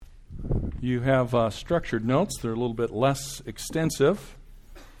You have structured notes. They're a little bit less extensive,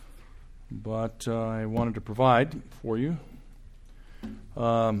 but I wanted to provide for you. If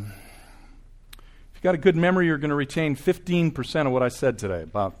you've got a good memory, you're going to retain 15% of what I said today.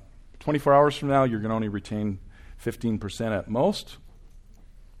 About 24 hours from now, you're going to only retain 15% at most.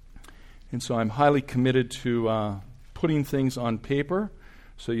 And so I'm highly committed to putting things on paper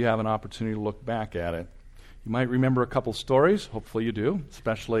so you have an opportunity to look back at it. You might remember a couple stories. Hopefully you do.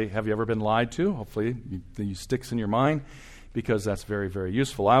 Especially, have you ever been lied to? Hopefully it sticks in your mind because that's very, very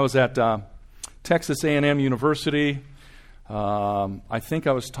useful. I was at Texas A&M University. I think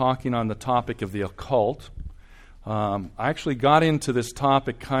I was talking on the topic of the occult. I actually got into this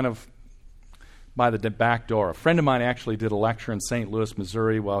topic kind of by the back door. A friend of mine actually did a lecture in St. Louis,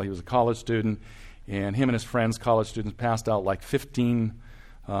 Missouri while he was a college student, and him and his friends, college students, passed out like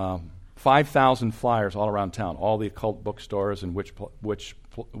 5,000 flyers all around town, all the occult bookstores and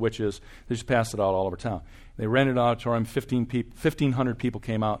witches. They just passed it out all over town. They rented an auditorium, 1,500 people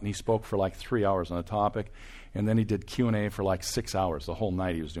came out, and he spoke for like 3 hours on the topic, and then he did Q&A for like 6 hours. The whole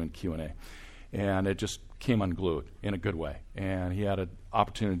night he was doing Q&A. And it just came unglued in a good way. And he had an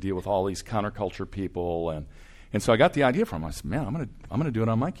opportunity to deal with all these counterculture people. And so I got the idea from him. I said, man, I'm gonna do it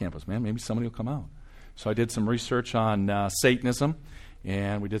on my campus, man. Maybe somebody will come out. So I did some research on Satanism,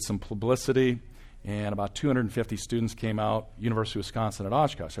 and we did some publicity, and about 250 students came out, University of Wisconsin at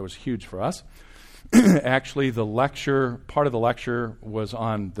Oshkosh. That was huge for us. Actually, part of the lecture was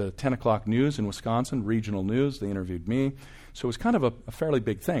on the 10 o'clock news in Wisconsin, regional news. They interviewed me. So it was kind of a fairly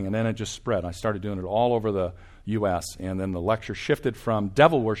big thing, and then it just spread. I started doing it all over the U.S., and then the lecture shifted from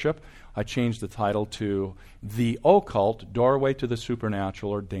devil worship. I changed the title to The Occult, Doorway to the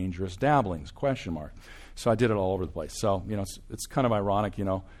Supernatural or Dangerous Dabblings, ? So I did it all over the place. So, it's kind of ironic,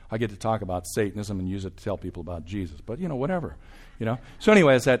 I get to talk about Satanism and use it to tell people about Jesus. But, whatever, So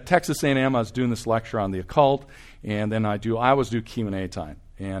anyways, at Texas A&M, I was doing this lecture on the occult, and then I always do Q&A time.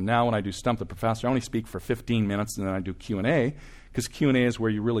 And now when I do Stump the Professor, I only speak for 15 minutes, and then I do Q&A, because Q&A is where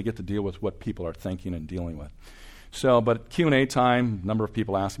you really get to deal with what people are thinking and dealing with. So, but Q&A time, a number of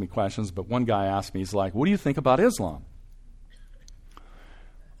people ask me questions, but one guy asked me, he's like, what do you think about Islam?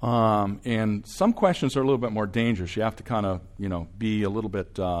 And some questions are a little bit more dangerous. You have to kind of, be a little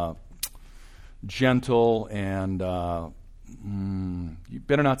bit gentle, and you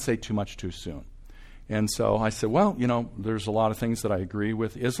better not say too much too soon. And so I said, well, there's a lot of things that I agree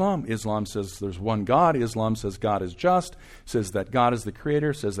with Islam. Islam says there's one God. Islam says God is just, says that God is the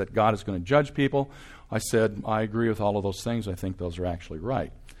creator, says that God is going to judge people. I said, I agree with all of those things. I think those are actually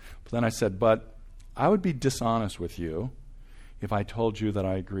right. But then I said, but I would be dishonest with you if I told you that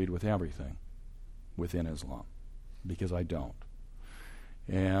I agreed with everything within Islam, because I don't.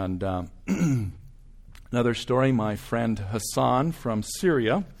 And another story, my friend Hassan from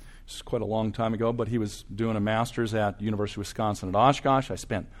Syria, this is quite a long time ago, but he was doing a master's at University of Wisconsin at Oshkosh. I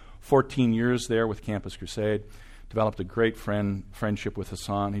spent 14 years there with Campus Crusade, developed a great friendship with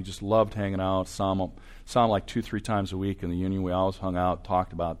Hassan. He just loved hanging out, saw him like 2-3 times a week in the union. We always hung out,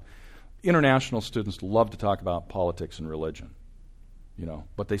 talked about. International students love to talk about politics and religion.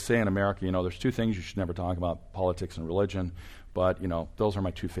 But they say in America, there's 2 things you should never talk about, politics and religion. But, those are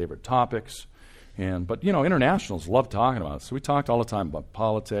my 2 favorite topics. But internationals love talking about it. So we talked all the time about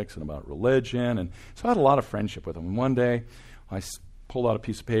politics and about religion. And so I had a lot of friendship with him. And one day, I pulled out a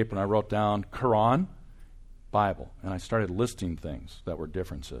piece of paper and I wrote down Quran, Bible. And I started listing things that were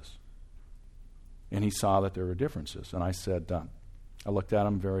differences. And he saw that there were differences. And I said, I looked at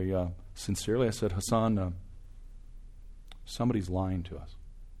him very sincerely. I said, Hassan, somebody's lying to us.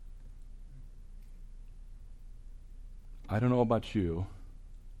 I don't know about you,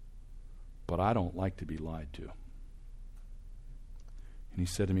 but I don't like to be lied to. And he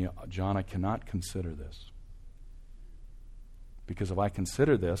said to me, John, I cannot consider this. Because if I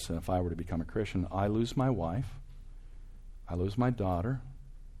consider this, and if I were to become a Christian, I lose my wife, I lose my daughter,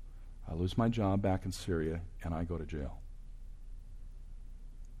 I lose my job back in Syria, and I go to jail.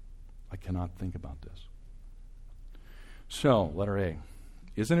 I cannot think about this. So, letter A.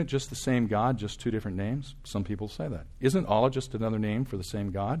 Isn't it just the same God, just 2 different names? Some people say that. Isn't Allah just another name for the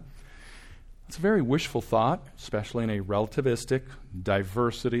same God? It's a very wishful thought, especially in a relativistic,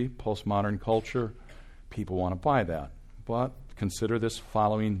 diversity, postmodern culture. People want to buy that. But consider this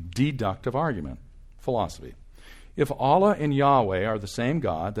following deductive argument, philosophy. If Allah and Yahweh are the same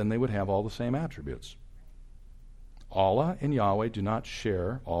God, then they would have all the same attributes. Allah and Yahweh do not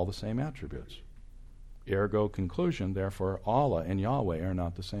share all the same attributes. Ergo conclusion, therefore, Allah and Yahweh are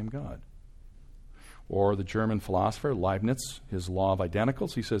not the same God. Or the German philosopher Leibniz, his law of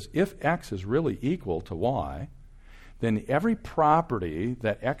identicals, he says, if X is really equal to Y, then every property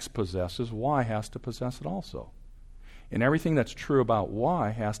that X possesses, Y has to possess it also. And everything that's true about Y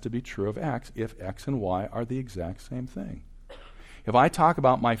has to be true of X if X and Y are the exact same thing. If I talk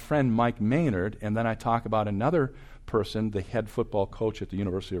about my friend Mike Maynard and then I talk about another person, the head football coach at the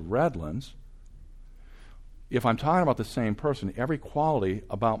University of Redlands, if I'm talking about the same person, every quality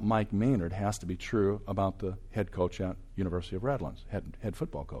about Mike Maynard has to be true about the head coach at University of Redlands, head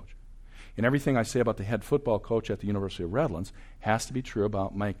football coach. And everything I say about the head football coach at the University of Redlands has to be true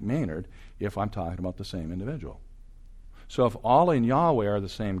about Mike Maynard if I'm talking about the same individual. So if Allah and Yahweh are the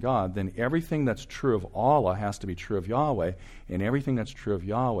same God, then everything that's true of Allah has to be true of Yahweh, and everything that's true of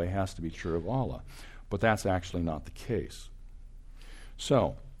Yahweh has to be true of Allah. But that's actually not the case.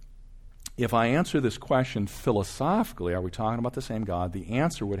 So, if I answer this question philosophically, are we talking about the same God? The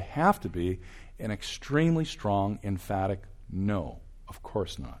answer would have to be an extremely strong, emphatic no. Of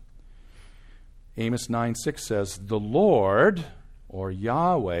course not. Amos 9:6 says, the Lord, or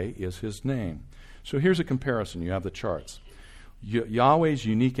Yahweh, is his name. So here's a comparison. You have the charts. Yahweh's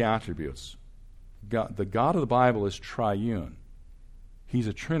unique attributes. The God of the Bible is triune. He's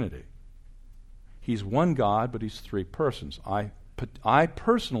a trinity. He's one God, but he's three persons. I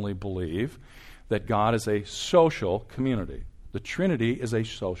personally believe that God is a social community. The Trinity is a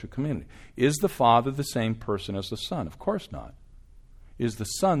social community. Is the Father the same person as the Son? Of course not. Is the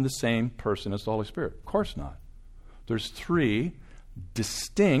Son the same person as the Holy Spirit? Of course not. There's three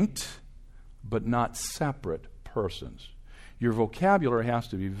distinct but not separate persons. Your vocabulary has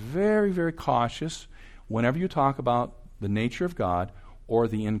to be very, very cautious whenever you talk about the nature of God or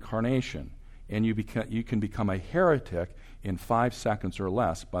the incarnation. And you can become a heretic in 5 seconds or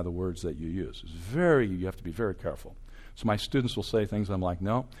less by the words that you use. You have to be very careful. So my students will say things, I'm like,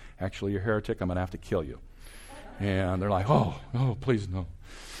 no, actually you're a heretic, I'm going to have to kill you. And they're like, oh, please no.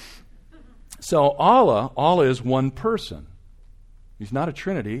 So Allah is one person. He's not a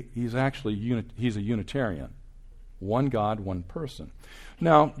trinity, he's actually he's a Unitarian. One God, one person.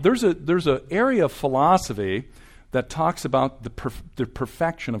 Now, there's an area of philosophy that talks about the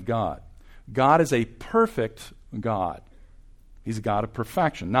perfection of God. God is a perfect God. He's a God of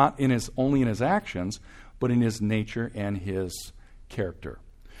perfection, not only in his actions, but in his nature and his character.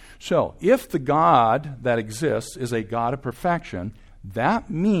 So, if the God that exists is a God of perfection, that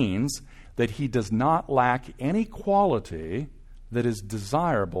means that he does not lack any quality that is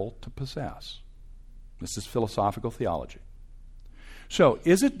desirable to possess. This is philosophical theology. So,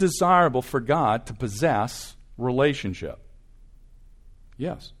 is it desirable for God to possess relationship?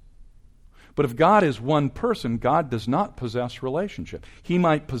 Yes. But if God is one person, God does not possess relationship. He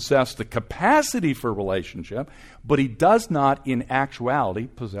might possess the capacity for relationship, but he does not in actuality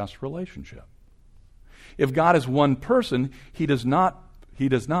possess relationship. If God is one person, he does not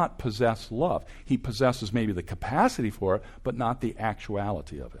possess love. He possesses maybe the capacity for it, but not the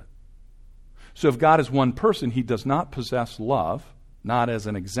actuality of it. So if God is one person, he does not possess love, not as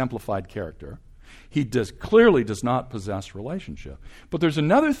an exemplified character. He clearly does not possess relationship. But there's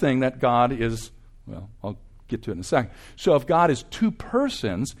another thing that God is, well, I'll get to it in a second. So if God is two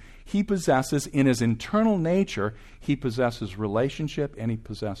persons, he possesses in his internal nature, he possesses relationship and he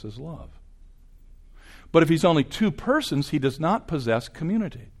possesses love. But if he's only two persons, he does not possess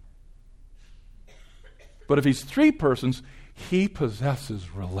community. But if he's three persons, he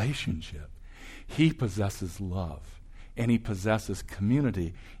possesses relationship. He possesses love. And he possesses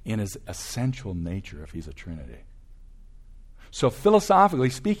community in his essential nature if he's a Trinity. So philosophically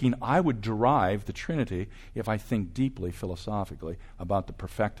speaking, I would derive the Trinity if I think deeply philosophically about the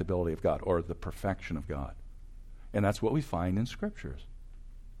perfectibility of God or the perfection of God. And that's what we find in Scriptures.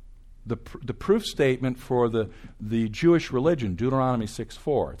 The proof statement for the Jewish religion, Deuteronomy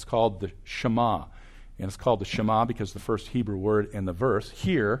 6:4, it's called the Shema. And it's called the Shema because the first Hebrew word in the verse,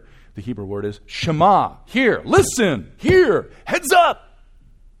 here, the Hebrew word is Shema. Hear, listen, hear, heads up.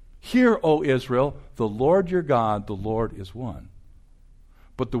 Hear, O Israel, the Lord your God, the Lord is one.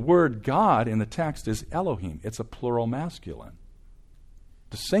 But the word God in the text is Elohim. It's a plural masculine.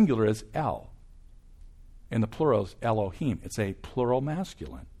 The singular is El. And the plural is Elohim. It's a plural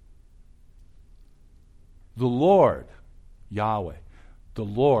masculine. The Lord, Yahweh. The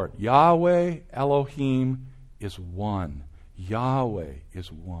Lord, Yahweh, Elohim, is one. Yahweh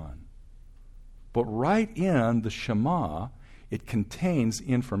is one. But right in the Shema, it contains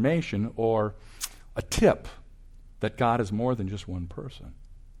information or a tip that God is more than just one person.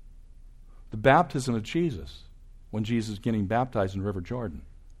 The baptism of Jesus, when Jesus is getting baptized in the River Jordan.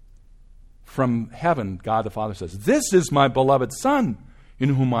 From heaven, God the Father says, "This is my beloved Son,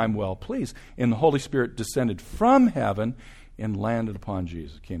 in whom I'm well pleased." And the Holy Spirit descended from heaven and landed upon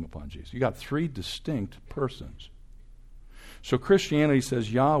Jesus, came upon Jesus. You got three distinct persons. So Christianity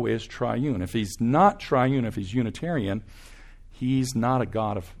says Yahweh is triune. If he's not triune, if he's Unitarian, he's not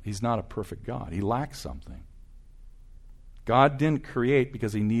a perfect God. He lacks something. God didn't create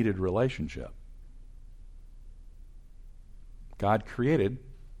because he needed relationship. God created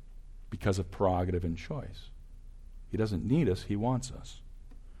because of prerogative and choice. He doesn't need us, he wants us.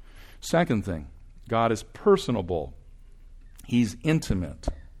 Second thing, God is personable. He's intimate.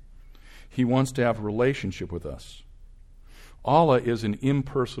 He wants to have a relationship with us. Allah is an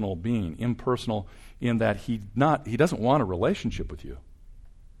impersonal being, impersonal in that he doesn't want a relationship with you.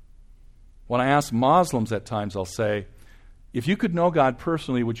 When I ask Muslims at times, I'll say, if you could know God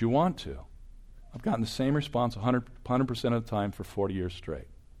personally, would you want to? I've gotten the same response 100% of the time for 40 years straight.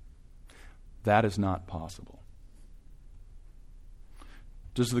 That is not possible.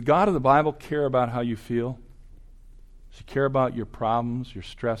 Does the God of the Bible care about how you feel? Does he care about your problems, your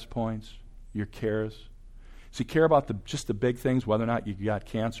stress points, your cares? Does he care about just the big things, whether or not you got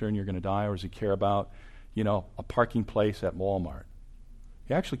cancer and you're going to die, or does he care about, a parking place at Walmart?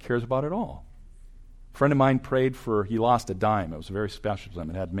 He actually cares about it all. A friend of mine prayed he lost a dime. It was very special to him.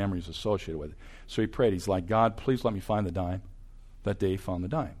 It had memories associated with it. So he prayed. He's like, God, please let me find the dime. That day he found the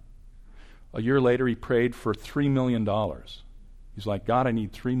dime. A year later, he prayed for $3 million. He's like, God, I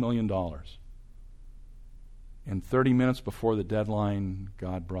need $3 million. And 30 minutes before the deadline,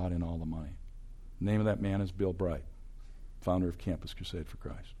 God brought in all the money. The name of that man is Bill Bright, founder of Campus Crusade for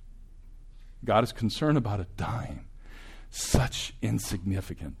Christ. God is concerned about a dime. Such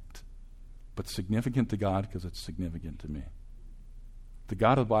insignificant, but significant to God because it's significant to me. The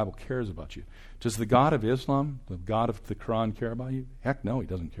God of the Bible cares about you. Does the God of Islam, the God of the Quran, care about you? Heck no, he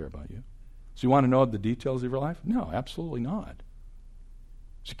doesn't care about you. So you want to know the details of your life? No, absolutely not.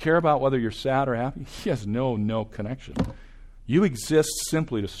 Does he care about whether you're sad or happy? He has no connection. You exist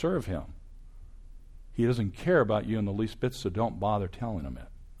simply to serve him. He doesn't care about you in the least bit, so don't bother telling him it.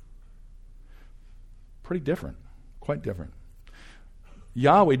 Pretty different. Quite different.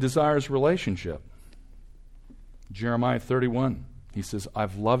 Yahweh desires relationship. Jeremiah 31, he says,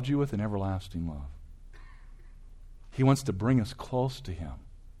 I've loved you with an everlasting love. He wants to bring us close to him.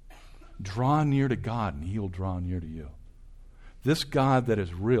 Draw near to God, and he will draw near to you. This God that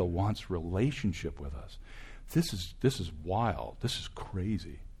is real wants relationship with us. This is wild. This is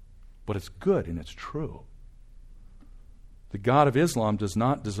crazy. But it's good and it's true. The God of Islam does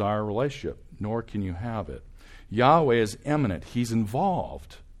not desire a relationship, nor can you have it. Yahweh is immanent. He's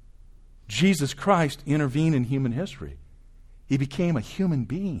involved. Jesus Christ intervened in human history. He became a human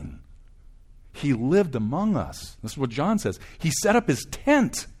being. He lived among us. This is what John says. He set up his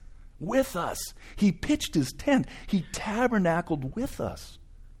tent with us. He pitched his tent. He tabernacled with us.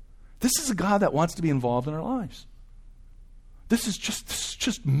 This is a God that wants to be involved in our lives. This is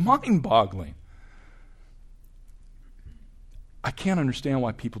just mind-boggling. I can't understand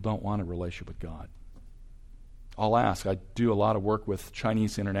why people don't want a relationship with God. I'll ask. I do a lot of work with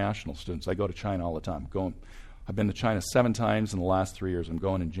Chinese international students. I go to China all the time. I've been to China 7 times in the last 3 years. I'm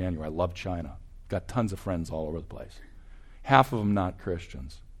going in January. I love China. Got tons of friends all over the place. Half of them not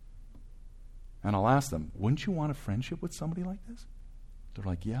Christians. And I'll ask them, wouldn't you want a friendship with somebody like this? They're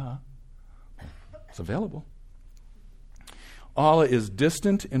like, yeah. It's available. Allah is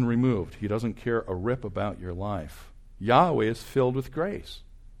distant and removed. He doesn't care a rip about your life. Yahweh is filled with grace.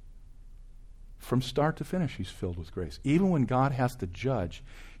 From start to finish, he's filled with grace. Even when God has to judge,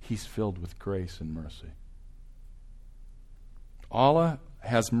 he's filled with grace and mercy. Allah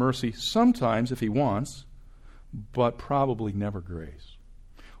has mercy sometimes if he wants, but probably never grace.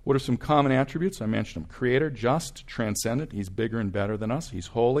 What are some common attributes? I mentioned them. Creator, just, transcendent. He's bigger and better than us. He's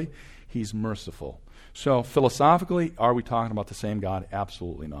holy. He's merciful. So philosophically, are we talking about the same God?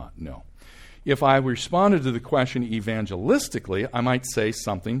 Absolutely not. No. If I responded to the question evangelistically, I might say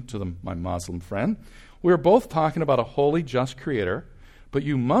something to my Muslim friend. We're both talking about a holy, just creator, but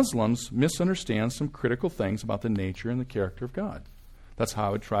you Muslims misunderstand some critical things about the nature and the character of God. That's how I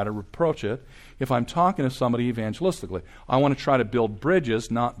would try to approach it if I'm talking to somebody evangelistically. I want to try to build bridges,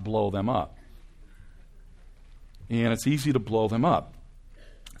 not blow them up. And it's easy to blow them up.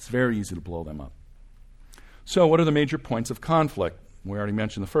 It's very easy to blow them up. So what are the major points of conflict? We already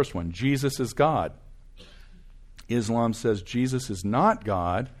mentioned the first one. Jesus is God. Islam says Jesus is not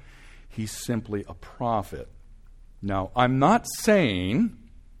God. He's simply a prophet. Now, I'm not saying,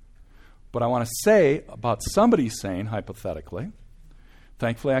 but I want to say about somebody saying, hypothetically,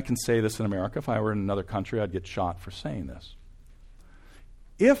 thankfully I can say this in America. If I were in another country, I'd get shot for saying this.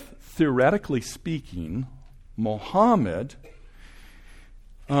 If, theoretically speaking, Muhammad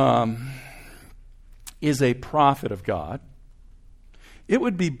is a prophet of God, It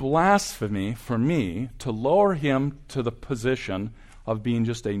would be blasphemy for me to lower him to the position of being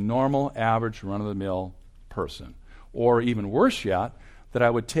just a normal, average, run-of-the-mill person. Or even worse yet, that I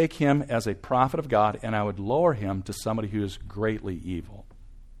would take him as a prophet of God and I would lower him to somebody who is greatly evil.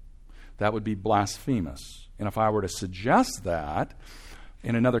 That would be blasphemous. And if I were to suggest that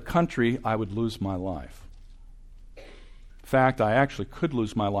in another country, I would lose my life. In fact, I actually could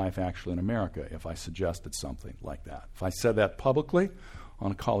lose my life in America if I suggested something like that. If I said that publicly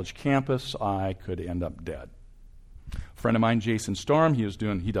on a college campus, I could end up dead. A friend of mine, Jason Storm,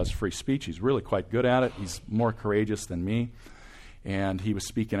 he does free speech. He's really quite good at it. He's more courageous than me. And he was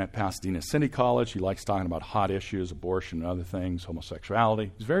speaking at Pasadena City College. He likes talking about hot issues, abortion and other things,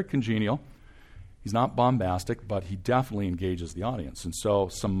 homosexuality. He's very congenial. He's not bombastic, but he definitely engages the audience. And so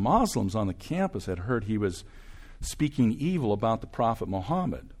some Muslims on the campus had heard he was speaking evil about the Prophet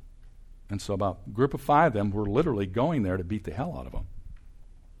Muhammad. And so about a group of 5 of them were literally going there to beat the hell out of him.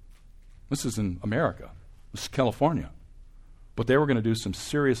 This is in America. This is California. But they were going to do some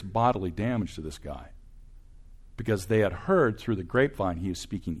serious bodily damage to this guy because they had heard through the grapevine he was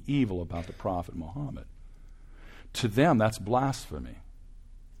speaking evil about the Prophet Muhammad. To them, that's blasphemy.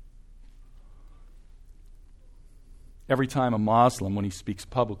 Every time a Muslim, when he speaks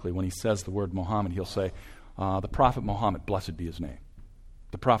publicly, when he says the word Muhammad, he'll say, the Prophet Muhammad, blessed be his name.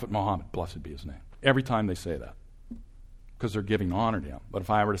 The Prophet Muhammad, blessed be his name. Every time they say that, because they're giving honor to him. But if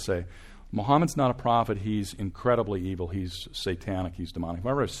I were to say, Muhammad's not a prophet, he's incredibly evil, he's satanic, he's demonic. If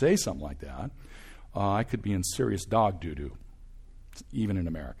I were to say something like that, I could be in serious dog doo-doo, even in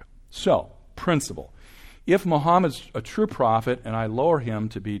America. So, principle. If Muhammad's a true prophet and I lower him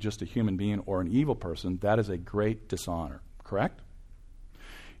to be just a human being or an evil person, that is a great dishonor, correct?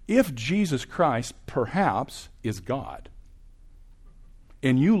 If Jesus Christ perhaps is God,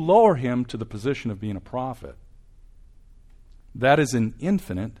 and you lower him to the position of being a prophet, that is an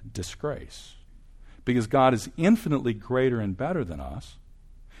infinite disgrace. Because God is infinitely greater and better than us.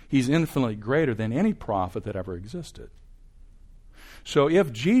 He's infinitely greater than any prophet that ever existed. So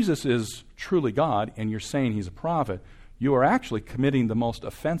if Jesus is truly God and you're saying he's a prophet, you are actually committing the most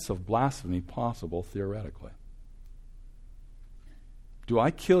offensive blasphemy possible theoretically. Do I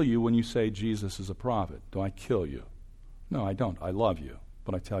kill you when you say Jesus is a prophet? Do I kill you? No, I don't. I love you.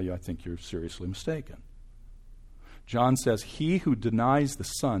 But I tell you, I think you're seriously mistaken. John says, he who denies the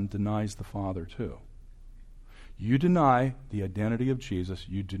Son denies the Father too. You deny the identity of Jesus,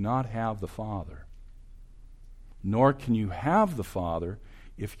 you do not have the Father. Nor can you have the Father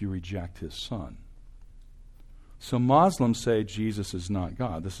if you reject his Son. So Muslims say Jesus is not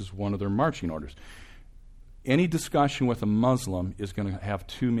God. This is one of their marching orders. Any discussion with a Muslim is going to have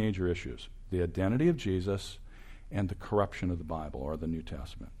 2 major issues: the identity of Jesus and the corruption of the Bible or the New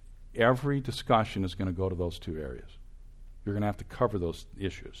Testament. Every discussion is going to go to those 2 areas. You're going to have to cover those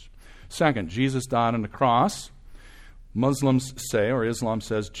issues. Second, Jesus died on the cross. Muslims say, or Islam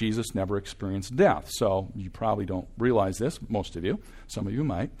says, Jesus never experienced death. So you probably don't realize this, most of you. Some of you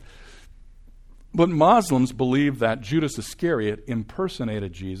might. But Muslims believe that Judas Iscariot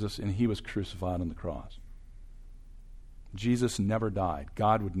impersonated Jesus and he was crucified on the cross. Jesus never died.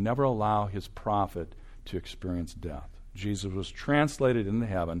 God would never allow his prophet to experience death. Jesus was translated into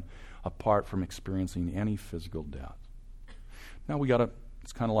heaven apart from experiencing any physical death. Now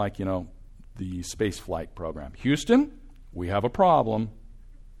it's kind of like, the space flight program. Houston, we have a problem.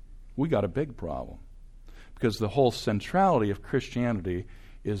 We got a big problem. Because the whole centrality of Christianity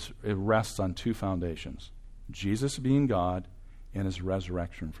it rests on 2 foundations: Jesus being God and his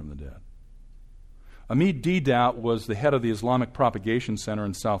resurrection from the dead. Amit Deedat was the head of the Islamic Propagation Center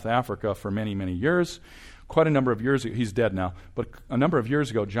in South Africa for many, many years. Quite a number of years ago, he's dead now, but a number of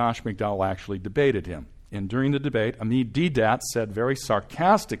years ago, Josh McDowell actually debated him. And during the debate, Amit Deedat said very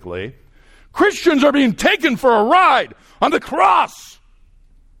sarcastically, Christians are being taken for a ride on the cross.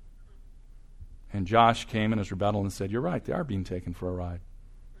 And Josh came in his rebuttal and said, you're right, they are being taken for a ride.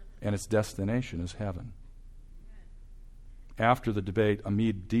 And its destination is heaven. After the debate,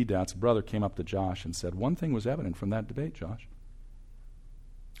 Amit Deedat's brother came up to Josh and said, one thing was evident from that debate, Josh.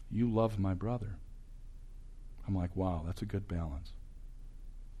 You love my brother. I'm like, wow, that's a good balance.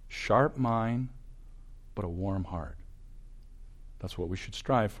 Sharp mind, but a warm heart. That's what we should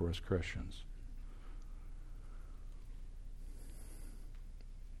strive for as Christians.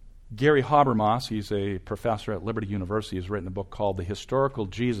 Gary Habermas, he's a professor at Liberty University, has written a book called The Historical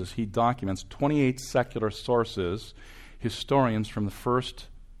Jesus. He documents 28 secular sources, historians from the 1st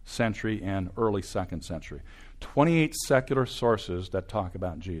century and early 2nd century. 28 secular sources that talk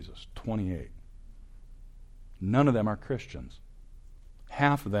about Jesus. 28. None of them are Christians.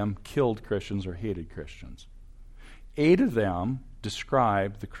 Half of them killed Christians or hated Christians. 8 of them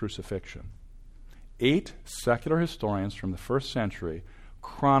describe the crucifixion. 8 secular historians from the first century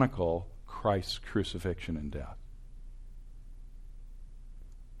chronicle Christ's crucifixion and death.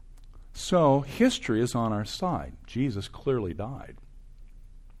 So history is on our side. Jesus clearly died.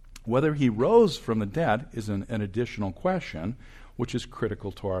 Whether he rose from the dead is an additional question, which is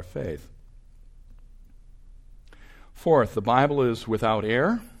critical to our faith. Fourth, the Bible is without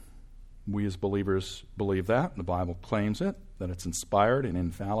error. We as believers believe that. The Bible claims it, that it's inspired and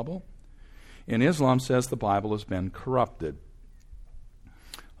infallible. And Islam says the Bible has been corrupted.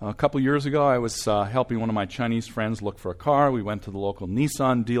 A couple years ago, I was helping one of my Chinese friends look for a car. We went to the local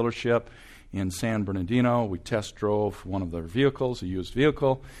Nissan dealership in San Bernardino. We test drove one of their vehicles, a used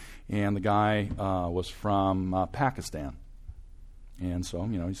vehicle, and the guy was from Pakistan. And so,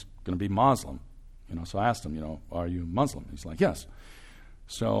 he's going to be Muslim. So I asked him, are you Muslim? He's like, yes.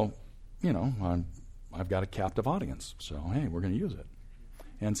 So, I've got a captive audience. So, hey, we're going to use it.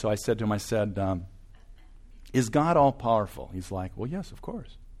 And so I said to him, is God all-powerful? He's like, well, yes, of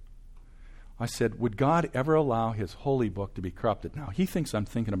course. I said, would God ever allow his holy book to be corrupted? Now, he thinks I'm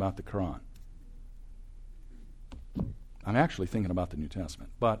thinking about the Quran. I'm actually thinking about the New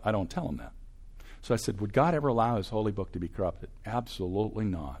Testament, but I don't tell him that. So I said, would God ever allow his holy book to be corrupted? Absolutely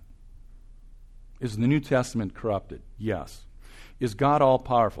not. Is the New Testament corrupted? Yes. Is God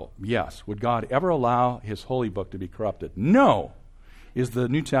all-powerful? Yes. Would God ever allow his holy book to be corrupted? No. Is the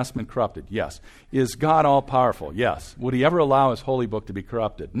New Testament corrupted? Yes. Is God all-powerful? Yes. Would he ever allow his holy book to be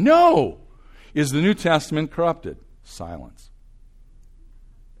corrupted? No. Is the New Testament corrupted? Silence.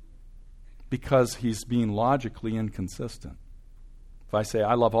 Because he's being logically inconsistent. If I say,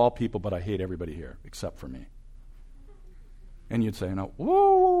 I love all people, but I hate everybody here, except for me. And you'd say, no,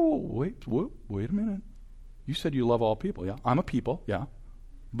 wait a minute. You said you love all people, yeah? I'm a people, yeah.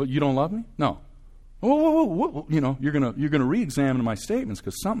 But you don't love me? No. Whoa. You're gonna re-examine my statements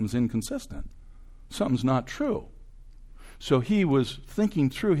because something's inconsistent. Something's not true. So he was thinking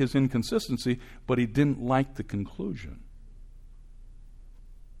through his inconsistency, but he didn't like the conclusion.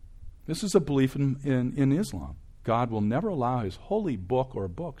 This is a belief in Islam. God will never allow his holy book or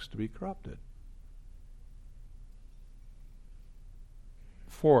books to be corrupted.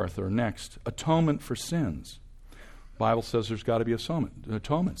 Fourth, or next, atonement for sins. The Bible says there's got to be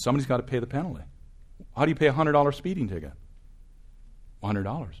atonement. Somebody's got to pay the penalty. How do you pay a $100 speeding ticket?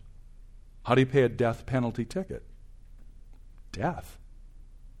 $100. How do you pay a death penalty ticket? Death.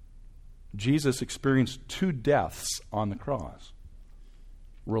 Jesus experienced 2 deaths on the cross.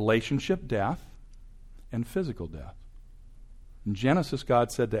 Relationship death and physical death. In Genesis,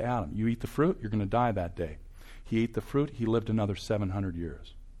 God said to Adam, you eat the fruit, you're going to die that day. He ate the fruit, he lived another 700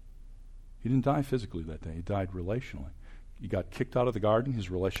 years. He didn't die physically that day, he died relationally. He got kicked out of the garden, his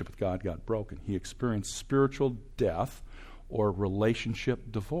relationship with God got broken. He experienced spiritual death or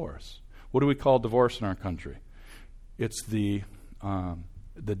relationship divorce. What do we call divorce in our country? It's the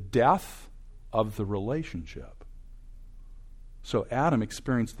death of the relationship. So Adam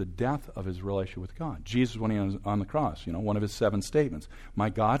experienced the death of his relationship with God. Jesus, when he was on the cross, one of his 7 statements, my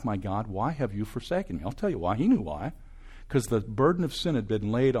God, why have you forsaken me? I'll tell you why. He knew why. Because the burden of sin had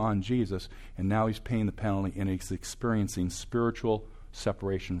been laid on Jesus, and now he's paying the penalty, and he's experiencing spiritual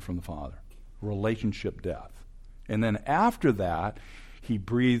separation from the Father. Relationship death. And then after that, he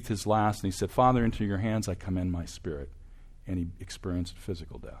breathed his last, and he said, Father, into your hands I commend my spirit. And he experienced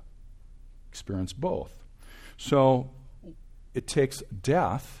physical death. Experienced both. So it takes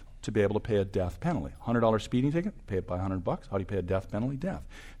death to be able to pay a death penalty. $100 speeding ticket, pay it by $100. How do you pay a death penalty? Death.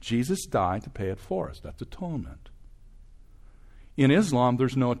 Jesus died to pay it for us. That's atonement. In Islam,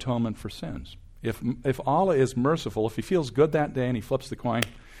 there's no atonement for sins. If Allah is merciful, if he feels good that day and he flips the coin,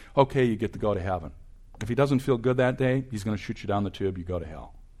 okay, you get to go to heaven. If he doesn't feel good that day, he's going to shoot you down the tube, you go to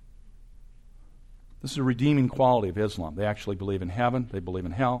hell. This is a redeeming quality of Islam. They actually believe in heaven, they believe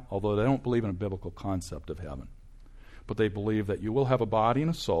in hell, although they don't believe in a biblical concept of heaven. But they believe that you will have a body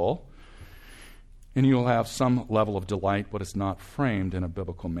and a soul, and you will have some level of delight, but it's not framed in a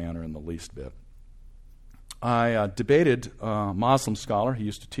biblical manner in the least bit. I debated a Muslim scholar. He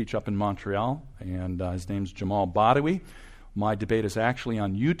used to teach up in Montreal, and his name's Jamal Badawi. My debate is actually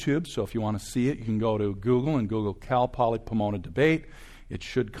on YouTube, so if you want to see it, you can go to Google and Google Cal Poly Pomona debate. It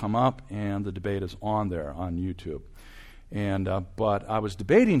should come up, and the debate is on there on YouTube. And but I was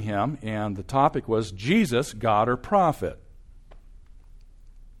debating him, and the topic was Jesus, God or prophet.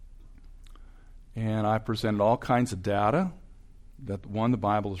 And I presented all kinds of data that, one, the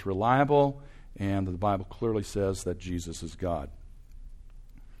Bible is reliable, and the Bible clearly says that Jesus is God.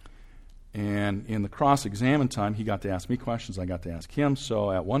 And in the cross-examine time, he got to ask me questions, I got to ask him.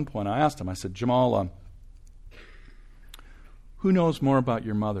 So at one point I asked him, I said, Jamal, Who knows more about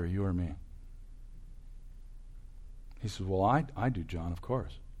your mother, you or me? He says, well, I do, John, of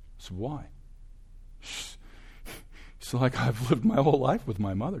course. I said, why? He's like, I've lived my whole life with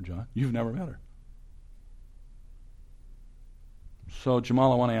my mother, John. You've never met her. So,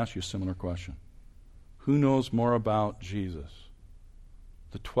 Jamal, I want to ask you a similar question. Who knows more about Jesus?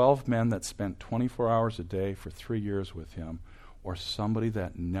 The 12 men that spent 24 hours a day for 3 years with him, or somebody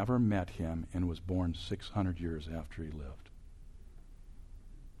that never met him and was born 600 years after he lived?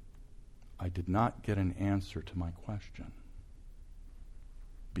 I did not get an answer to my question,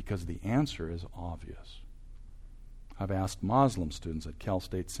 because the answer is obvious. I've asked Muslim students at Cal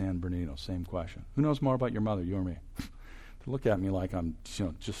State San Bernardino, same question. Who knows more about your mother, you or me? They look at me like I'm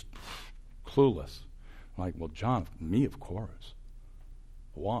just clueless. I'm like, well, John, me, of course.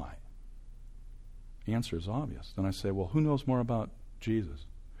 Why? The answer is obvious. Then I say, well, who knows more about Jesus?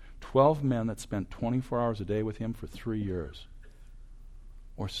 12 men that spent 24 hours a day with him for 3 years.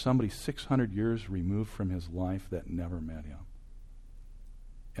 Or somebody 600 years removed from his life that never met him.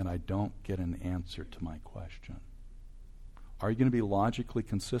 And I don't get an answer to my question. Are you going to be logically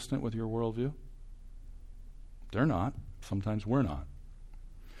consistent with your worldview? They're not. Sometimes we're not.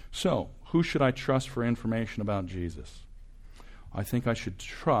 So, who should I trust for information about Jesus? I think I should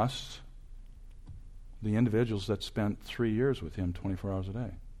trust the individuals that spent 3 years with him 24 hours a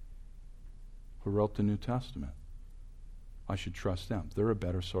day, who wrote the New Testament. I should trust them. They're a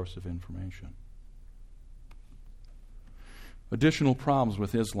better source of information. Additional problems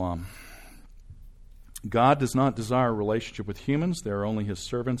with Islam. God does not desire a relationship with humans. They are only his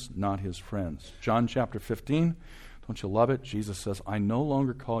servants, not his friends. John chapter 15, don't you love it? Jesus says, I no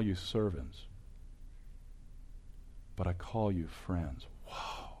longer call you servants, but I call you friends.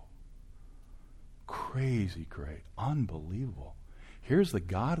 Wow. Crazy great. Unbelievable. Here's the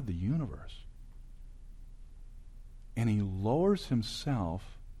God of the universe. And he lowers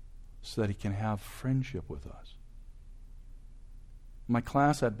himself so that he can have friendship with us. My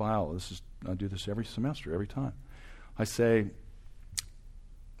class at Bio, I do this every semester, every time. I say,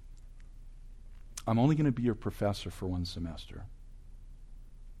 I'm only going to be your professor for 1 semester,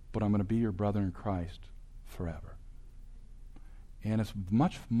 but I'm going to be your brother in Christ forever. And it's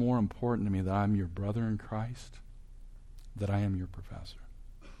much more important to me that I'm your brother in Christ than I am your professor.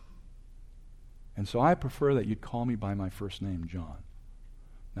 And so I prefer that you'd call me by my first name, John.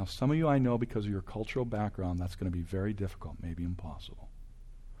 Now, some of you I know because of your cultural background, that's going to be very difficult, maybe impossible.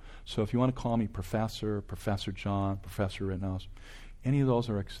 So if you want to call me Professor, Professor John, Professor Rittenhouse, any of those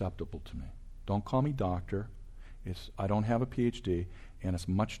are acceptable to me. Don't call me doctor. I don't have a PhD, and it's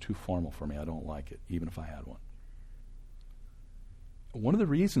much too formal for me. I don't like it, even if I had one. One of the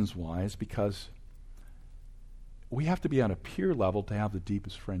reasons why is because we have to be on a peer level to have the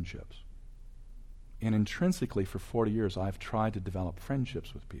deepest friendships. And intrinsically, for 40 years, I've tried to develop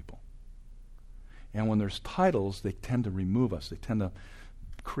friendships with people. And when there's titles, they tend to remove us. They tend to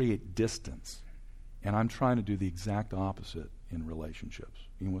create distance. And I'm trying to do the exact opposite in relationships,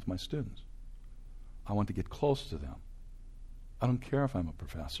 even with my students. I want to get close to them. I don't care if I'm a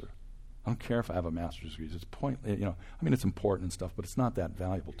professor. I don't care if I have a master's degree. It's it's important and stuff, but it's not that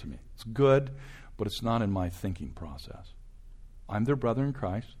valuable to me. It's good, but it's not in my thinking process. I'm their brother in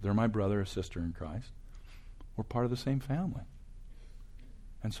Christ. They're my brother or sister in Christ. We're part of the same family.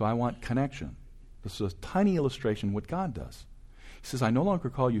 And so I want connection. This is a tiny illustration of what God does. He says, I no longer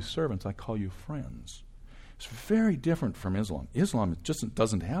call you servants, I call you friends. It's very different from Islam. Islam just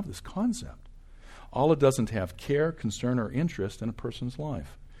doesn't have this concept. Allah doesn't have care, concern, or interest in a person's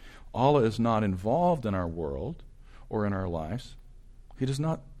life. Allah is not involved in our world or in our lives. He does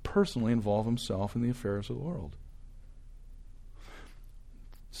not personally involve himself in the affairs of the world.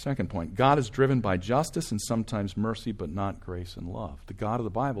 Second point, God is driven by justice and sometimes mercy, but not grace and love. The God of the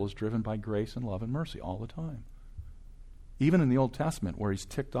Bible is driven by grace and love and mercy all the time. Even in the Old Testament, where he's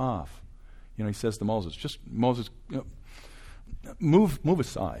ticked off, he says to Moses, move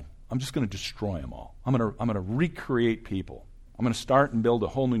aside. I'm just going to destroy them all. I'm going to recreate people. I'm going to start and build a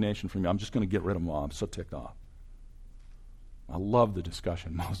whole new nation from you. I'm just going to get rid of them all. I'm so ticked off. I love the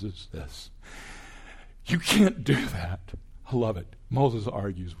discussion. Moses, this. You can't do that. I love it. Moses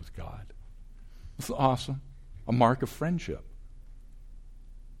argues with God. It's awesome. A mark of friendship.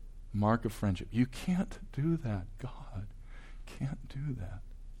 Mark of friendship. You can't do that. God can't do that.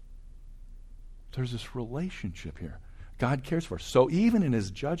 There's this relationship here. God cares for us. So even in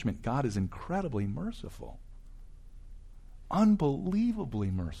his judgment, God is incredibly merciful.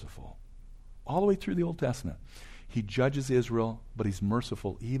 Unbelievably merciful. All the way through the Old Testament. He judges Israel, but he's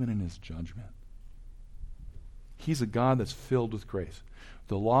merciful even in his judgment. He's a God that's filled with grace.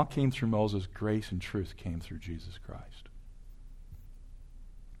 The law came through Moses. Grace and truth came through Jesus Christ.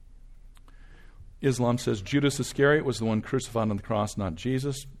 Islam says Judas Iscariot was the one crucified on the cross, not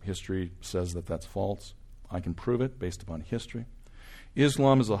Jesus. History says that that's false. I can prove it based upon history.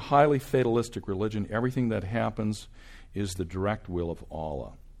 Islam is a highly fatalistic religion. Everything that happens is the direct will of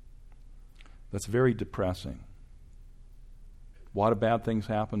Allah. That's very depressing. Why do bad things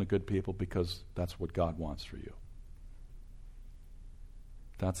happen to good people? Because that's what God wants for you.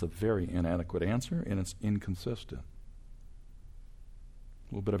 That's a very inadequate answer, and it's inconsistent. A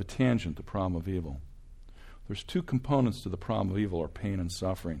little bit of a tangent, the problem of evil. There's two components to the problem of evil, or pain and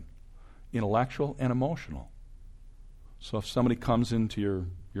suffering: intellectual and emotional. So if somebody comes into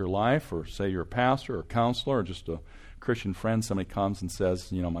your life, or say you're a pastor or a counselor or just a Christian friend, somebody comes and says,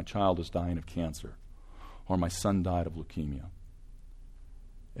 my child is dying of cancer, or my son died of leukemia,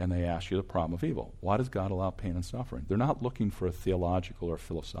 and they ask you the problem of evil. Why does God allow pain and suffering? They're not looking for a theological or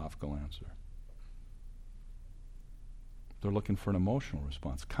philosophical answer. They're looking for an emotional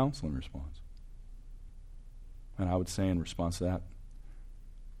response, counseling response. And I would say in response to that,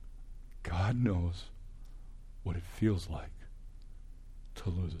 God knows what it feels like to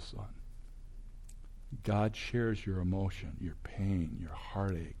lose a son. God shares your emotion, your pain, your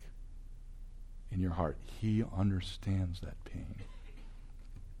heartache in your heart. He understands that pain.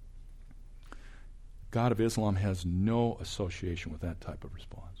 God of Islam has no association with that type of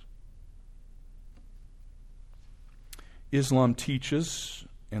response. Islam teaches,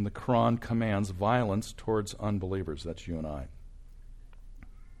 and the Quran commands, violence towards unbelievers. That's you and I.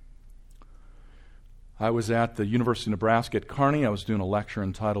 I was at the University of Nebraska at Kearney. I was doing a lecture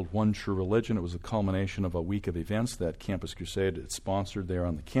entitled One True Religion. It was a culmination of a week of events that Campus Crusade had sponsored there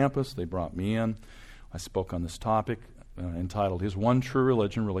on the campus. They brought me in. I spoke on this topic entitled, Is One True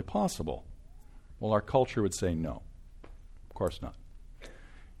Religion Really Possible? Well, our culture would say no. Of course not.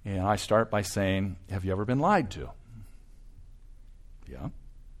 And I start by saying, have you ever been lied to? Yeah.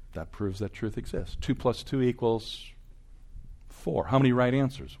 That proves that truth exists. 2 + 2 = 4. How many right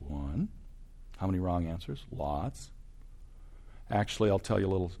answers? 1. How many wrong answers? Lots. Actually, I'll tell you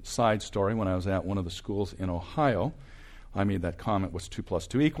a little side story. When I was at one of the schools in Ohio, I made that comment, was 2 +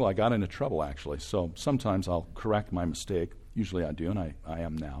 2 =. I got into trouble, actually. So sometimes I'll correct my mistake. Usually I do, and I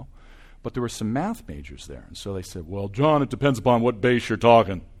am now. But there were some math majors there. And so they said, well, John, it depends upon what base you're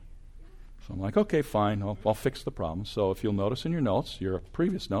talking. So I'm like, okay, fine. I'll fix the problem. So if you'll notice in your notes, your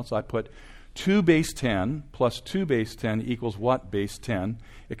previous notes, I put 2 base 10 plus 2 base 10 equals what base 10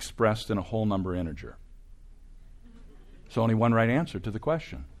 expressed in a whole number integer? So only one right answer to the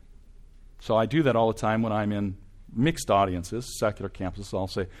question. So I do that all the time when I'm in mixed audiences, secular campuses. I'll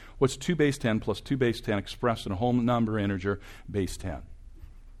say, what's 2 base 10 plus 2 base 10 expressed in a whole number integer, base 10?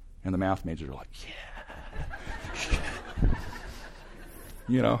 And the math majors are like, yeah.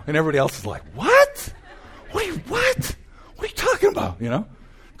 And everybody else is like, what? What are you talking about,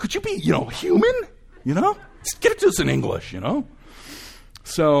 Could you be, human? Just get it to us in English,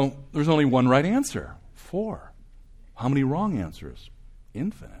 So there's only one right answer, 4. How many wrong answers?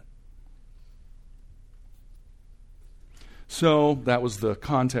 Infinite. So that was the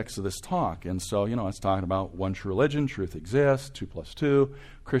context of this talk. And so, I was talking about one true religion, truth exists, 2 + 2.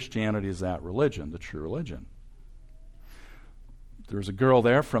 Christianity is that religion, the true religion. There's a girl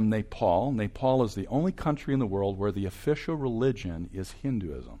there from Nepal. Nepal is the only country in the world where the official religion is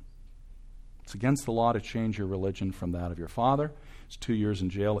Hinduism. It's against the law to change your religion from that of your father. It's 2 years in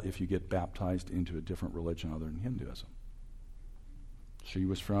jail if you get baptized into a different religion other than Hinduism. She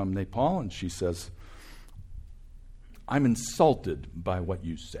was from Nepal, and she says, I'm insulted by what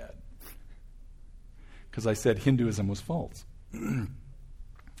you said. Because I said Hinduism was false.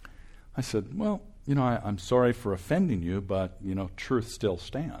 I said, well, I'm sorry for offending you, but, truth still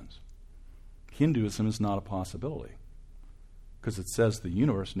stands. Hinduism is not a possibility because it says the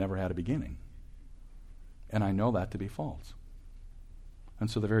universe never had a beginning. And I know that to be false. And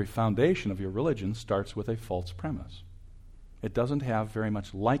so the very foundation of your religion starts with a false premise. It doesn't have very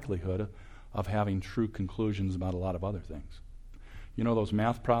much likelihood of having true conclusions about a lot of other things. Those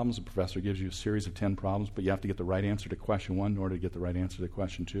math problems, the professor gives you a series of 10 problems, but you have to get the right answer to question 1 in order to get the right answer to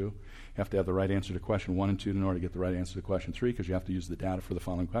question 2. You have to have the right answer to question 1 and 2 in order to get the right answer to question 3, because you have to use the data for the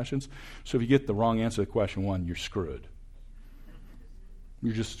following questions. So if you get the wrong answer to question 1, you're screwed.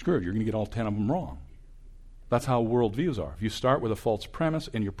 You're just screwed. You're going to get all 10 of them wrong. That's how worldviews are. If you start with a false premise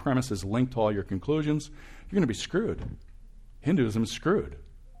and your premise is linked to all your conclusions, you're going to be screwed. Hinduism is screwed.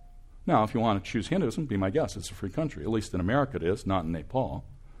 Now, if you want to choose Hinduism, be my guest. It's a free country. At least in America it is, not in Nepal.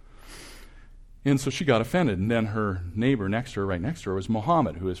 And so she got offended. And then her neighbor right next to her, was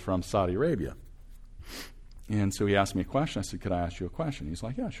Muhammad, who is from Saudi Arabia. And so he asked me a question. I said, could I ask you a question? He's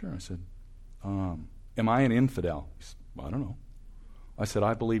like, yeah, sure. I said, am I an infidel? He said, well, I don't know. I said,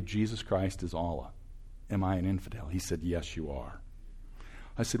 I believe Jesus Christ is Allah. Am I an infidel? He said, yes, you are.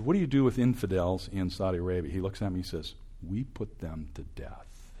 I said, what do you do with infidels in Saudi Arabia? He looks at me and says, we put them to death.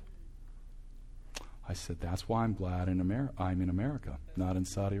 I said, that's why I'm glad I'm in America, not in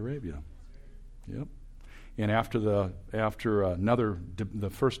Saudi Arabia. Yep. And after the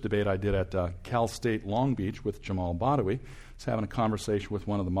first debate I did at Cal State Long Beach with Jamal Badawi, I was having a conversation with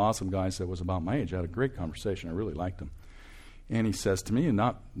one of the Muslim guys that was about my age. I had a great conversation. I really liked him. And he says to me, and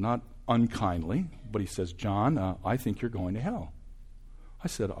not unkindly, but he says, John, I think you're going to hell. I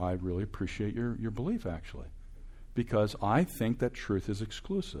said, I really appreciate your belief, actually, because I think that truth is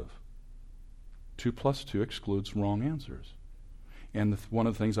exclusive. 2 plus 2 excludes wrong answers. And one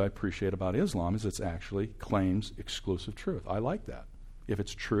of the things I appreciate about Islam is it actually claims exclusive truth. I like that. If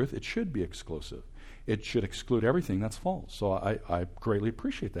it's truth, it should be exclusive. It should exclude everything that's false. So I greatly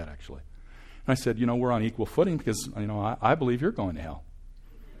appreciate that, actually. And I said, we're on equal footing because, I believe you're going to hell.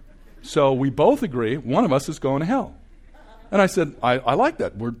 So we both agree one of us is going to hell. And I said, I like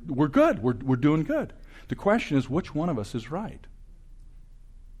that. We're good. We're doing good. The question is, which one of us is right?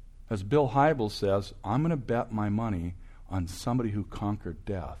 As Bill Hybels says, I'm going to bet my money on somebody who conquered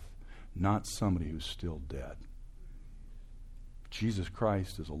death, not somebody who's still dead. Jesus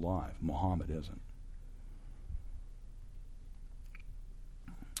Christ is alive. Muhammad isn't.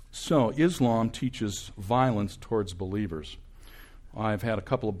 So Islam teaches violence towards believers. I've had a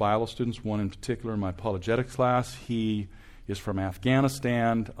couple of Bible students, one in particular in my apologetics class. He is from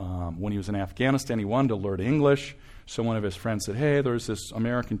Afghanistan. When he was in Afghanistan, he wanted to learn English. So one of his friends said, hey, there's this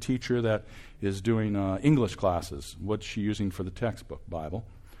American teacher that is doing English classes. What's she using for the textbook Bible?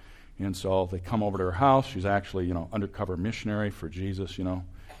 And so they come over to her house. She's actually, undercover missionary for Jesus,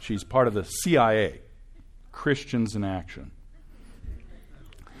 She's part of the CIA, Christians in Action.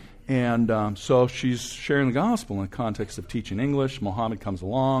 And so she's sharing the gospel in the context of teaching English. Muhammad comes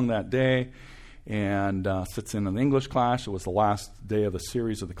along that day and sits in an English class. It was the last day of the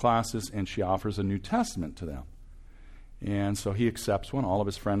series of the classes, and she offers a New Testament to them. And so he accepts one. All of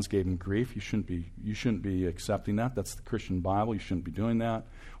his friends gave him grief. You shouldn't be accepting that. That's the Christian Bible. You shouldn't be doing that,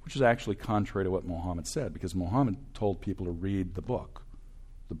 which is actually contrary to what Muhammad said, because Muhammad told people to read the book,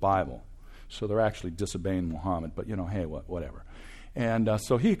 the Bible. So they're actually disobeying Muhammad, but hey, whatever. And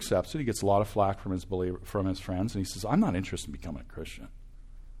so he accepts it. He gets a lot of flack from his friends, and he says, I'm not interested in becoming a Christian.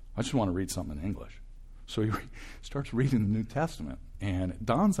 I just want to read something in English. So he starts reading the New Testament, and it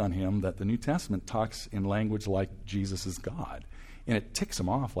dawns on him that the New Testament talks in language like Jesus is God, and it ticks him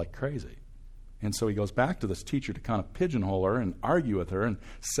off like crazy. And so he goes back to this teacher to kind of pigeonhole her and argue with her and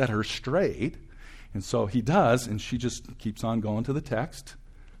set her straight. And so he does, and she just keeps on going to the text,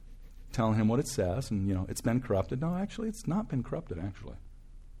 telling him what it says, and, it's been corrupted. No, actually, it's not been corrupted, actually.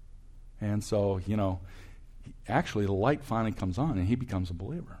 And so, actually the light finally comes on, and he becomes a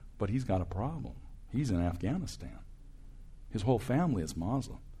believer. But he's got a problem. He's in Afghanistan. His whole family is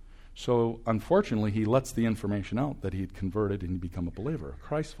Muslim. So, unfortunately, he lets the information out that he'd converted and he'd become a believer, a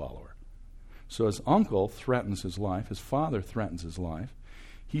Christ follower. So his uncle threatens his life. His father threatens his life.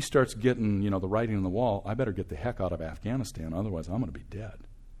 He starts getting, the writing on the wall, I better get the heck out of Afghanistan, otherwise I'm going to be dead.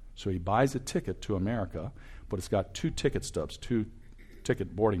 So he buys a ticket to America, but it's got 2 ticket stubs, 2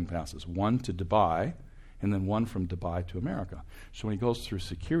 ticket boarding passes, one to Dubai and then one from Dubai to America. So when he goes through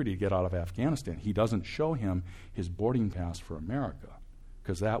security to get out of Afghanistan, he doesn't show him his boarding pass for America,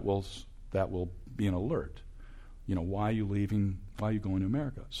 because that will be an alert. Why are you leaving? Why are you going to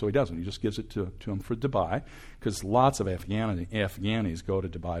America? So he doesn't. He just gives it to him for Dubai, because lots of Afghanis go to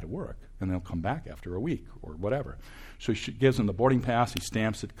Dubai to work, and they'll come back after a week or whatever. So he gives him the boarding pass. He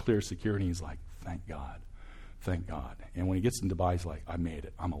stamps it, clears security. He's like, thank God. Thank God. And when he gets in Dubai, he's like, I made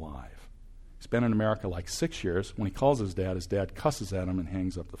it. I'm alive. He's been in America like 6 years. When he calls his dad cusses at him and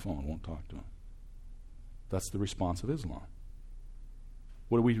hangs up the phone, won't talk to him. That's the response of Islam.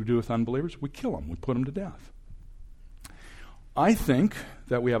 What do we do with unbelievers? We kill them. We put them to death. I think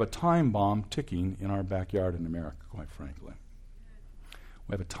that we have a time bomb ticking in our backyard in America, quite frankly.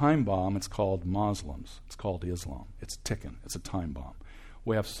 We have a time bomb. It's called Muslims. It's called Islam. It's ticking. It's a time bomb.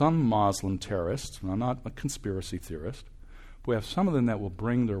 We have some Muslim terrorists. I'm not a conspiracy theorist. But we have some of them that will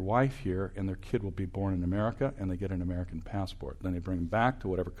bring their wife here, and their kid will be born in America, and they get an American passport. Then they bring them back to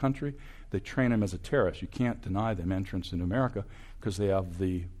whatever country. They train them as a terrorist. You can't deny them entrance into America because they have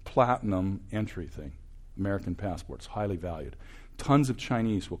the platinum entry thing. American passports, highly valued. Tons of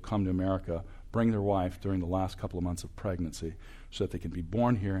Chinese will come to America, bring their wife during the last couple of months of pregnancy so that they can be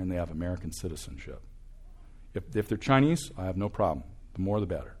born here and they have American citizenship. If they're Chinese, I have no problem. The more the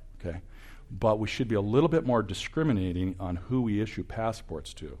better, okay? But we should be a little bit more discriminating on who we issue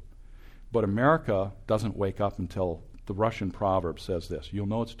passports to. But America doesn't wake up until The Russian proverb says this: you'll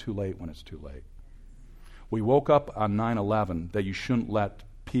know it's too late when it's too late. We woke up on 9/11 that you shouldn't let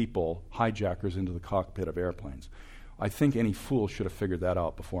people, hijackers, into the cockpit of airplanes. I think any fool should have figured that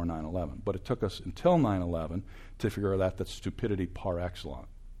out before 9/11. But it took us until 9/11 to figure out that's stupidity par excellence.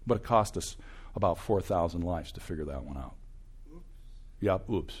 But it cost us about 4,000 lives to figure that one out. Yep,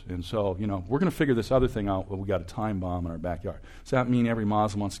 oops. And so, we're going to figure this other thing out, but we got a time bomb in our backyard. Does that mean every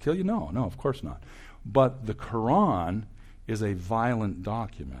Muslim wants to kill you? No, of course not. But the Quran is a violent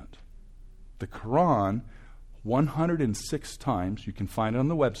document. The Quran, 106 times, you can find it on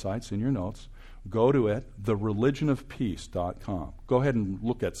the websites in your notes. Go to it, thereligionofpeace.com. Go ahead and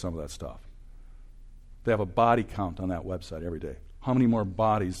look at some of that stuff. They have a body count on that website every day. How many more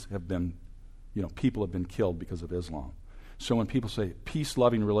bodies have been, people have been killed because of Islam? So when people say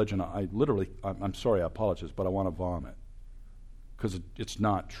peace-loving religion, I'm sorry, I apologize, but I want to vomit because it's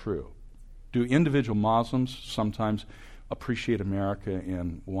not true. Do individual Muslims sometimes appreciate America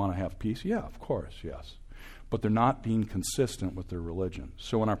and want to have peace? Yeah, of course, yes. But they're not being consistent with their religion.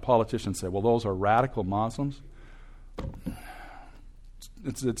 So when our politicians say, well, those are radical Muslims,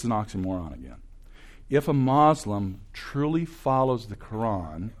 it's an oxymoron again. If a Muslim truly follows the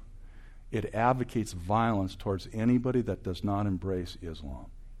Quran, it advocates violence towards anybody that does not embrace Islam.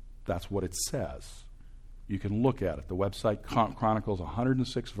 That's what it says. You can look at it. The website chronicles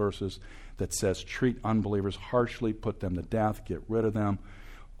 106 verses that says treat unbelievers harshly, put them to death, get rid of them,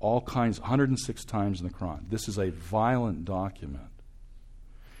 all kinds, 106 times in the Quran. This is a violent document.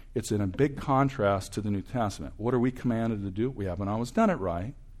 It's in a big contrast to the New Testament. What are we commanded to do? We haven't always done it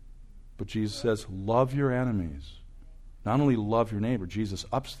right, but Jesus says, love your enemies. Not only love your neighbor, Jesus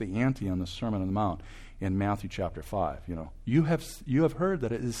ups the ante on the Sermon on the Mount in Matthew chapter 5. You have heard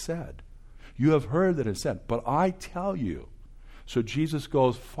that it is said. You have heard that it is said, but I tell you. So Jesus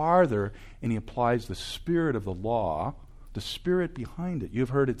goes farther and he applies the spirit of the law, the spirit behind it. You've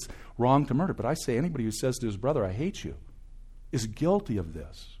heard it's wrong to murder, but I say anybody who says to his brother, I hate you, is guilty of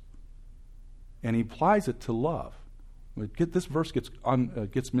this. And he applies it to love. This verse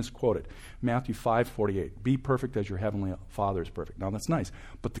gets misquoted. Matthew 5:48. Be perfect as your heavenly Father is perfect. Now that's nice,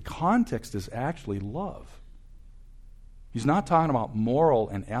 but the context is actually love. He's not talking about moral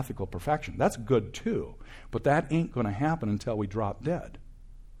and ethical perfection. That's good too, but that ain't going to happen until we drop dead.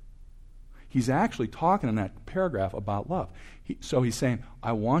 He's actually talking in that paragraph about love. So he's saying,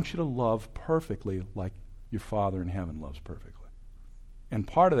 I want you to love perfectly like your Father in heaven loves perfectly. And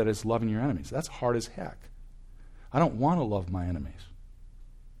part of that is loving your enemies. That's hard as heck. I don't want to love my enemies.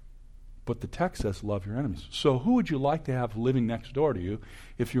 But the text says love your enemies. So who would you like to have living next door to you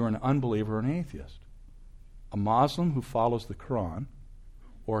if you're an unbeliever or an atheist? A Muslim who follows the Quran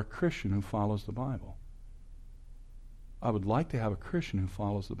or a Christian who follows the Bible? I would like to have a Christian who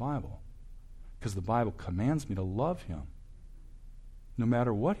follows the Bible because the Bible commands me to love him no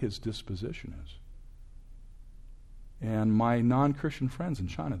matter what his disposition is. And my non-Christian friends in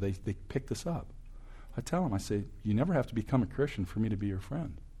China, they pick this up. I tell them, I say, you never have to become a Christian for me to be your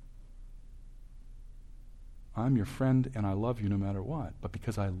friend. I'm your friend and I love you no matter what. But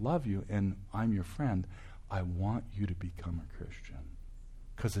because I love you and I'm your friend, I want you to become a Christian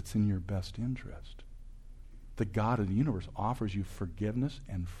because it's in your best interest. The God of the universe offers you forgiveness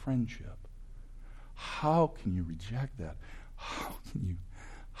and friendship. How can you reject that? How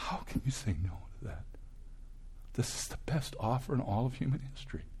can you say no to that? This is the best offer in all of human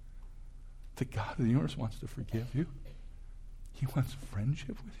history. The God of the universe wants to forgive you. He wants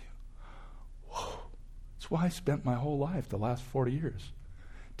friendship with you. Whoa. That's why I spent my whole life, the last 40 years,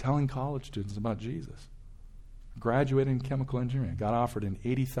 telling college students about Jesus. Graduated in chemical engineering. Got offered in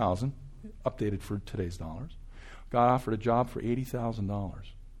 $80,000, updated for today's dollars. Got offered a job for $80,000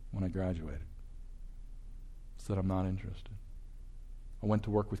 when I graduated. Said I'm not interested. I went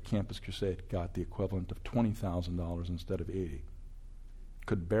to work with Campus Crusade. Got the equivalent of $20,000 instead of $80,000.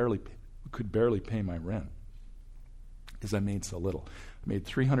 Could barely pay my rent because I made so little. I made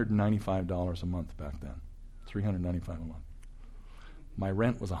 $395 a month back then. $395 a month. My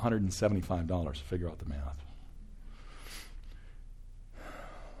rent was $175. Figure out the math.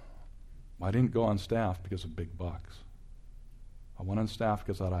 I didn't go on staff because of big bucks. I went on staff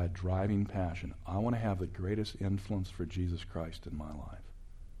because I had driving passion. I want to have the greatest influence for Jesus Christ in my life.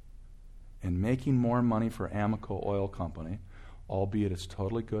 And making more money for Amoco Oil Company, albeit it's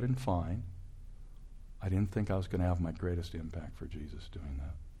totally good and fine, I didn't think I was going to have my greatest impact for Jesus doing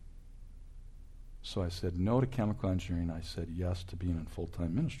that. So I said no to chemical engineering. I said yes to being in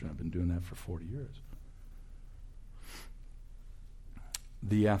full-time ministry. I've been doing that for 40 years.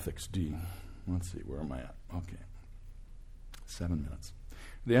 The ethics, D. Let's see, where am I at? Okay. 7 minutes.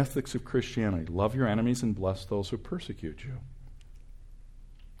 The ethics of Christianity: love your enemies and bless those who persecute you.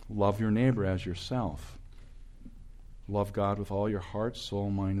 Love your neighbor as yourself. Love God with all your heart, soul,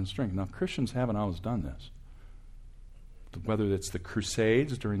 mind, and strength. Now, Christians haven't always done this. Whether it's the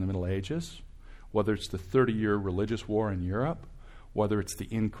Crusades during the Middle Ages, whether it's the 30-year religious war in Europe, whether it's the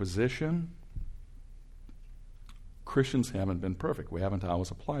Inquisition, Christians haven't been perfect. We haven't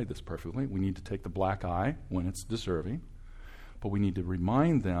always applied this perfectly. We need to take the black eye when it's deserving, but we need to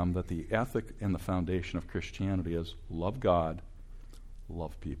remind them that the ethic and the foundation of Christianity is love God,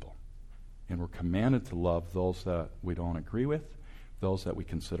 love people. And we're commanded to love those that we don't agree with, those that we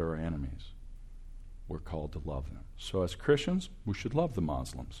consider our enemies. We're called to love them. So as Christians, we should love the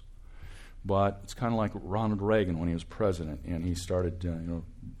Muslims. But it's kind of like Ronald Reagan when he was president, and he started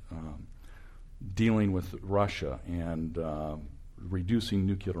dealing with Russia and reducing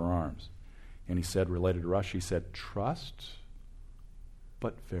nuclear arms. And he said, related to Russia, he said, trust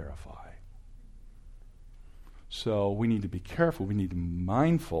but verify. So we need to be careful. We need to be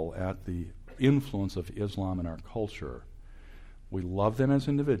mindful at the influence of Islam in our culture. We love them as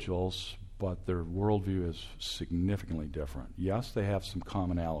individuals, but their worldview is significantly different. Yes, they have some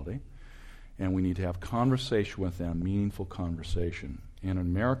commonality, and we need to have conversation with them, meaningful conversation. And in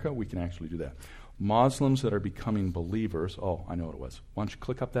America, we can actually do that. Muslims that are becoming believers, I know what it was. Why don't you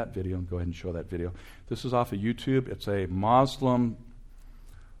click up that video and go ahead and show that video. This is off of YouTube. It's a Muslim,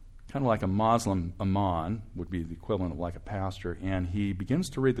 kind of like a Muslim imam, would be the equivalent of like a pastor, and he begins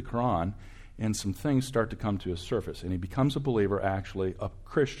to read the Quran, and some things start to come to his surface, and he becomes a believer, actually a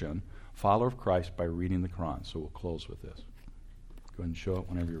Christian, follower of Christ, by reading the Quran. So we'll close with this. Go ahead and show it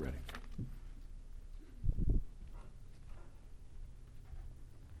whenever you're ready.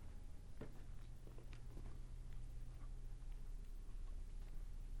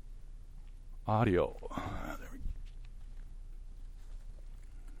 Audio. There we go.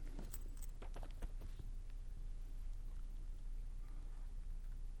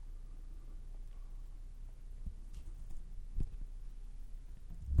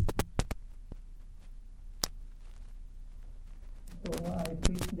 So I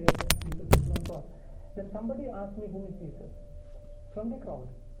preached there, Jesus is not God. Then somebody asked me, who is Jesus? From the crowd.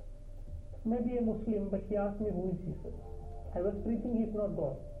 Maybe a Muslim, but he asked me, who is Jesus? I was preaching he is not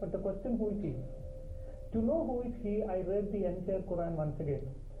God, but the question, who is he? To know who is he, I read the entire Quran once again.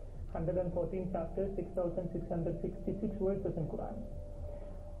 114 chapters, 6,666 verses in Quran.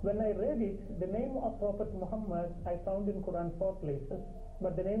 When I read it, the name of Prophet Muhammad I found in Quran 4 places,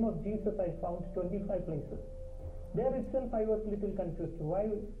 but the name of Jesus I found 25 places. There itself I was little confused.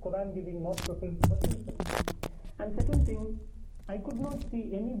 Why Quran giving more preference for Jesus? And second thing, I could not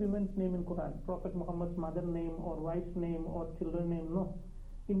see any woman's name in Quran. Prophet Muhammad's mother name or wife's name or children name, no.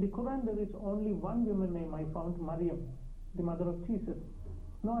 In the Quran there is only one woman name I found, Maryam, the mother of Jesus.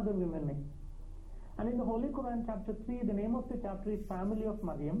 No other woman name. And in the Holy Quran chapter 3, the name of the chapter is Family of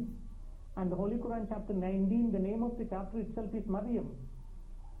Maryam. And the Holy Quran chapter 19, the name of the chapter itself is Maryam.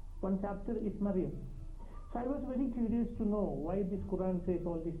 One chapter is Maryam. So I was very curious to know why this Quran says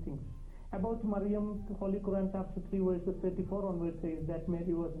all these things. About Maryam, the Holy Quran chapter 3 verses 34 onwards says that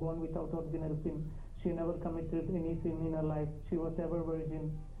Mary was born without original sin. She never committed any sin in her life. She was ever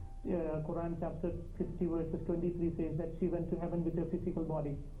virgin. Quran chapter 50 verses 23 says that she went to heaven with a physical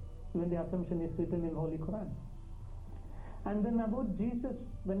body. Even the assumption is written in Holy Quran. And then about Jesus,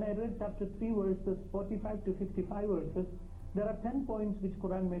 when I read chapter 3 verses 45 to 55 verses, there are 10 points which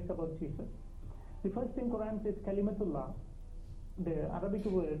Quran makes about Jesus. The first thing Quran says Kalimatullah, the Arabic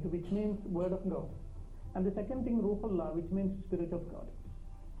word which means word of God. And the second thing Ruhullah, which means Spirit of God.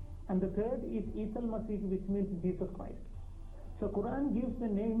 And the third is Isa al-Masih, which means Jesus Christ. So Quran gives the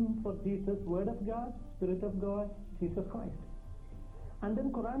name for Jesus, Word of God, Spirit of God, Jesus Christ. And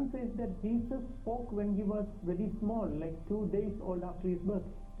then Quran says that Jesus spoke when he was very small, like 2 days old after his birth.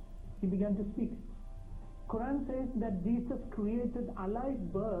 He began to speak. Quran says that Jesus created alive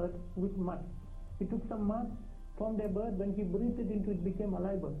bird with mud. He took some mud, formed a bird, when he breathed it into it became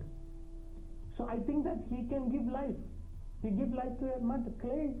alive bird. So I think that he can give life. He gives life to a mud,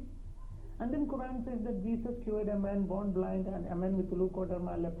 clay. And then Quran says that Jesus cured a man born blind and a man with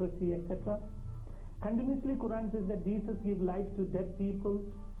leukoderma, leprosy, etc. Continuously Quran says that Jesus gives life to dead people.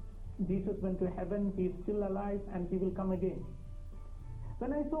 Jesus went to heaven, he is still alive and he will come again.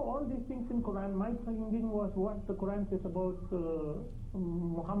 When I saw all these things in Quran, my thinking was what the Quran says about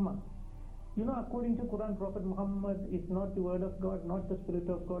Muhammad. You know, according to Quran, Prophet Muhammad is not the word of God, not the Spirit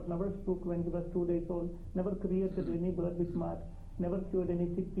of God, never spoke when he was 2 days old, never created any bird with mud, never cured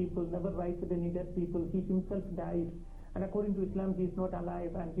any sick people, never raised any dead people. He himself died. And according to Islam, he is not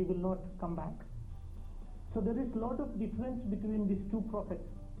alive and he will not come back. So there is a lot of difference between these two prophets.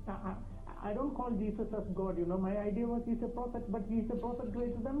 I don't call Jesus as God, My idea was he's a prophet, but he's a prophet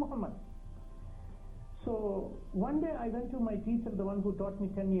greater than Muhammad. So one day I went to my teacher, the one who taught me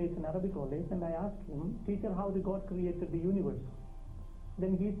 10 years in Arabic college, and I asked him, teacher, how did God created the universe?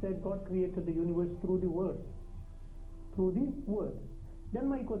 Then he said, God created the universe through the word. Through the word. Then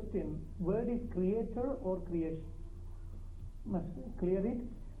my question, word is creator or creation? Must clear it.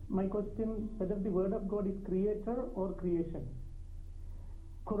 My question, whether the word of God is creator or creation.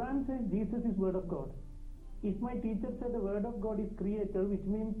 Quran says Jesus is word of God. If my teacher said the word of God is creator, which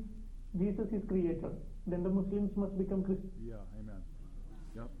means Jesus is creator, then the Muslims must become Christians. Yeah, amen.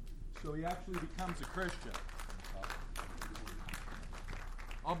 Yep. So he actually becomes a Christian.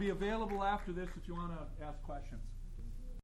 I'll be available after this if you want to ask questions.